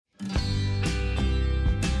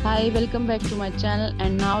Hi, welcome back to my channel,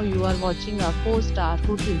 and now you are watching a 4-star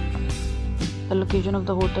hotel. The location of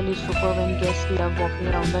the hotel is superb and guests love walking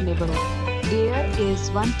around the neighborhood. There is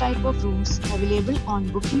one type of rooms available on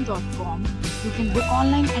booking.com. You can book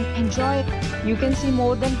online and enjoy it. You can see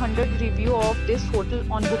more than 100 reviews of this hotel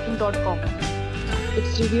on booking.com.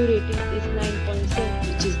 Its review rating is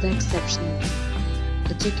 9.7, which is the exceptional.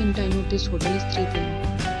 The check-in time of this hotel is 3 p.m.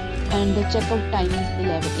 and the check-out time is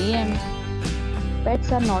 11 a.m.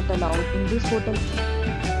 Pets are not allowed in this hotel.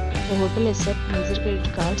 The hotel accepts major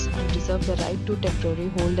credit cards and reserves the right to temporarily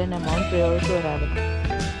hold an amount prior to arrival.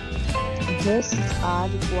 Guests are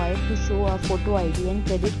required to show a photo ID and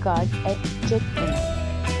credit card at check-in.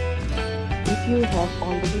 If you have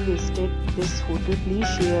already visited this hotel, please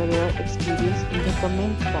share your experience in the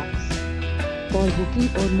comment box. For booking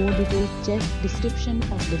or more details, check description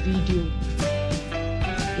of the video.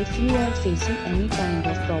 If you are facing any kind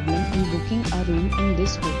of problem in booking a room in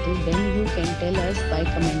this hotel, then you can tell us by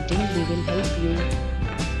commenting. We will help you.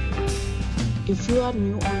 If you are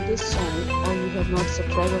new on this channel or you have not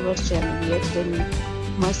subscribed our channel yet, then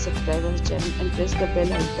you must subscribe our channel and press the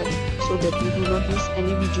bell icon so that you do not miss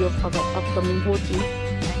any video of our upcoming hotel.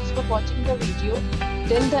 Thanks for watching the video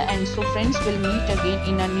till the end. So friends, will meet again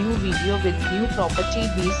in a new video with new property.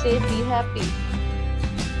 Be safe, be happy.